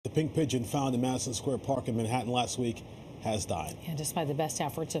pink pigeon found in Madison Square Park in Manhattan last week has died. And despite the best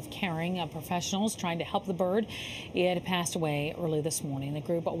efforts of caring professionals trying to help the bird, it passed away early this morning. The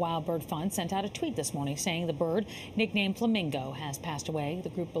group Wild Bird Fund sent out a tweet this morning saying the bird, nicknamed Flamingo, has passed away. The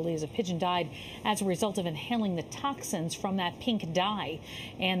group believes the pigeon died as a result of inhaling the toxins from that pink dye,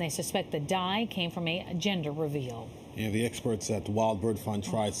 and they suspect the dye came from a gender reveal. Yeah, the experts at the Wild Bird Fund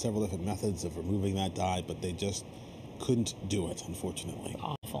tried several different methods of removing that dye, but they just couldn't do it, unfortunately.